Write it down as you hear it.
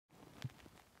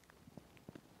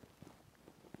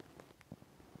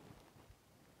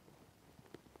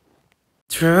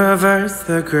Traverse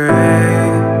the gray,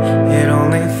 it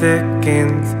only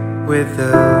thickens with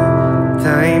the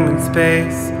time and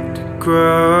space to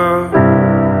grow.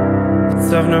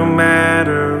 It's of no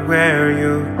matter where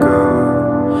you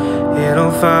go,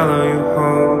 it'll follow you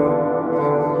home.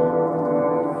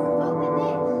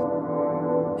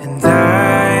 And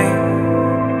I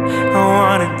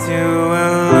wanted to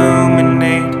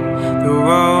illuminate the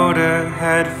road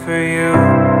ahead for you,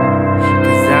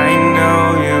 'cause I know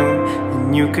you,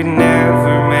 and you could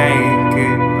never make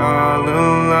it all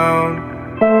alone.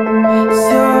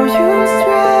 So you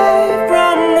stray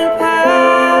from the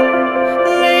path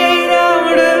laid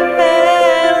out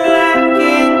ahead,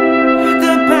 lacking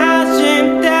the passion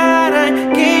that I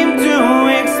came to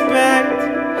expect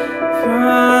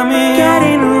from you.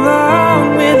 Getting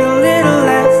along with a little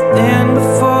less than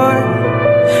before.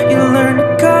 You learn to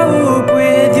cope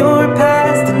with your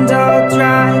past, and I'll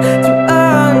try to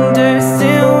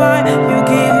understand why you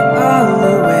give it all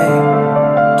away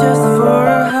just for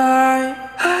a high.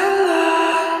 I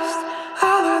lost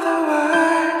all of the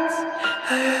words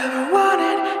I ever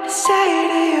wanted to say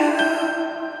to you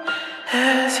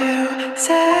as you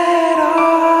set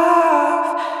off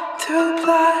to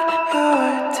plot your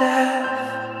death.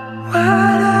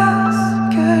 What else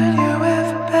could you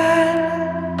have been?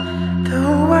 The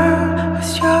world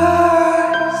was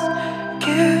yours,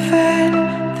 given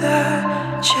the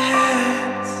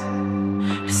chance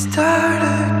to start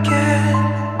again.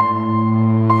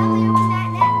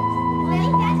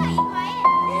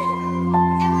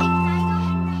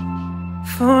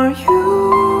 For you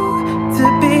to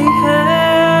be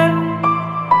here,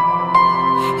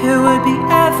 it would be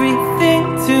everything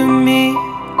to me.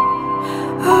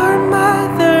 Our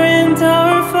mother and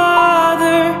our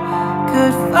father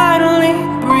could finally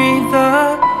breathe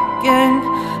again.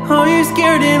 Oh, you're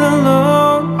scared and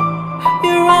alone,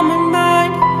 you're on my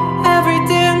mind every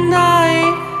day and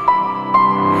night.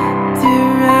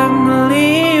 Dear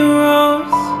Emily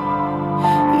Rose,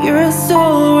 you're a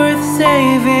soul worth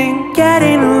saving.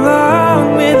 Getting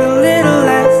along with a